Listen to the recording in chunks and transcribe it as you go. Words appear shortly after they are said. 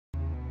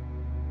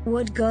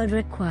what God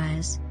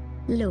requires.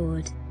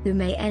 Lord, who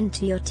may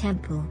enter your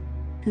temple?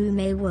 Who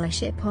may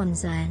worship on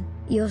Zion,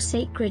 your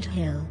sacred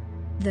hill?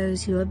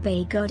 Those who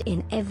obey God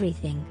in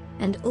everything,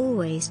 and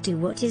always do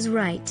what is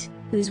right,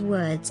 whose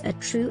words are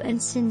true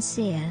and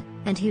sincere,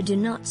 and who do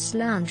not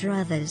slander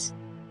others.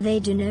 They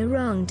do no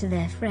wrong to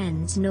their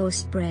friends nor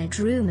spread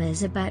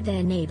rumors about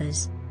their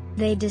neighbors.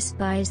 They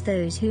despise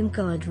those whom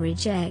God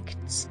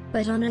rejects,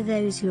 but honor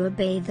those who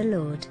obey the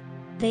Lord.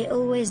 They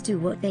always do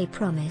what they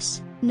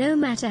promise, no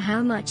matter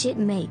how much it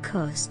may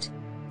cost.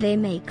 They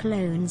make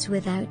loans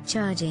without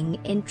charging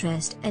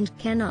interest and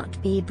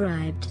cannot be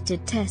bribed to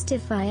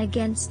testify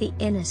against the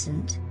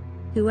innocent.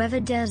 Whoever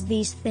does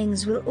these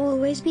things will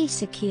always be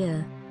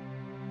secure.